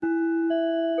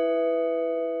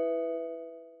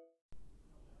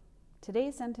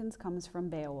Today's sentence comes from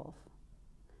Beowulf.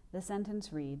 The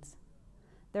sentence reads,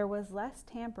 "There was less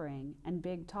tampering and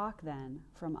big talk then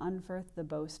from Unferth the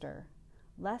boaster,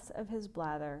 less of his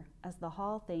blather, as the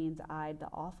hall thanes eyed the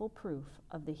awful proof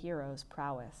of the hero's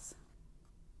prowess."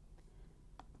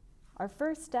 Our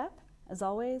first step, as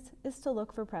always, is to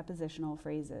look for prepositional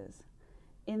phrases.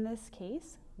 In this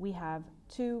case, we have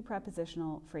two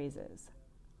prepositional phrases,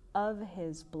 of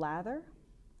his blather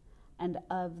and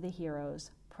of the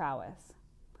hero's prowess.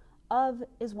 Of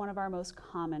is one of our most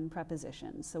common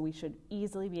prepositions, so we should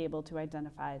easily be able to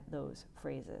identify those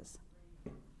phrases.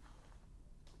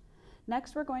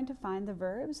 Next, we're going to find the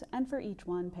verbs, and for each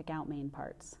one, pick out main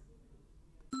parts.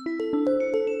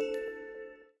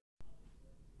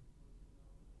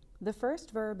 The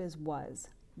first verb is was.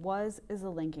 Was is a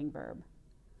linking verb.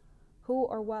 Who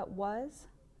or what was?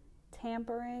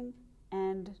 Tampering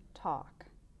and talk.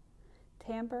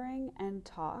 Tampering and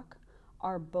talk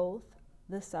are both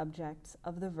the subjects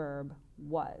of the verb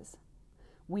was.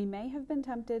 We may have been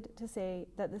tempted to say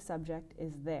that the subject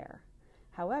is there.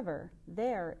 However,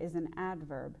 there is an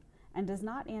adverb and does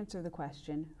not answer the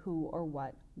question who or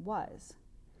what was.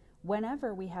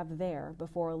 Whenever we have there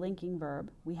before a linking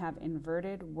verb, we have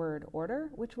inverted word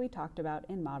order, which we talked about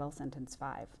in Model Sentence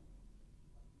 5.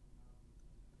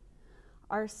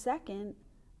 Our second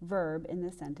verb in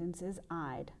the sentence is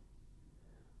eyed.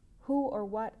 Who or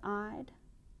what eyed?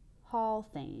 Hall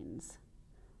thanes.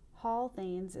 Hall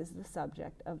thanes is the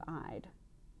subject of eyed.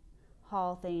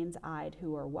 Hall thanes eyed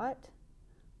who or what?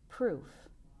 Proof.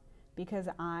 Because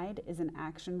eyed is an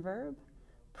action verb,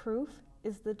 proof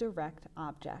is the direct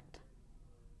object.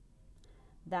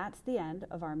 That's the end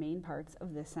of our main parts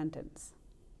of this sentence.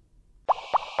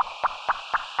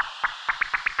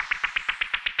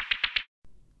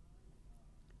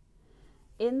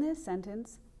 In this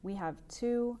sentence, we have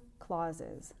two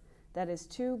clauses. That is,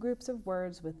 two groups of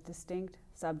words with distinct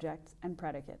subjects and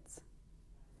predicates.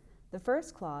 The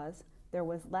first clause, "There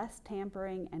was less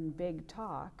tampering and big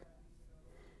talk,"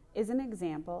 is an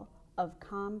example of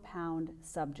compound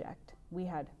subject. We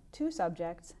had two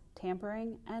subjects,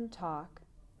 tampering and talk,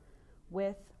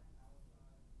 with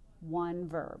one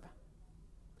verb.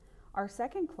 Our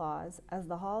second clause, "As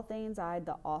the hall thanes eyed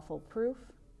the awful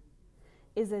proof,"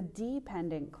 is a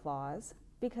dependent clause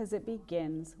because it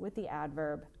begins with the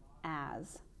adverb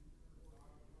as.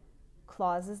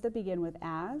 Clauses that begin with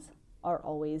as are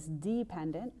always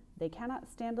dependent. They cannot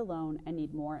stand alone and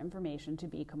need more information to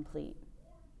be complete.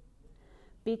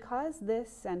 Because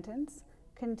this sentence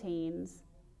contains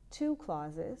two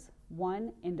clauses,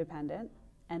 one independent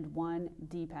and one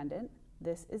dependent,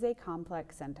 this is a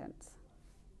complex sentence.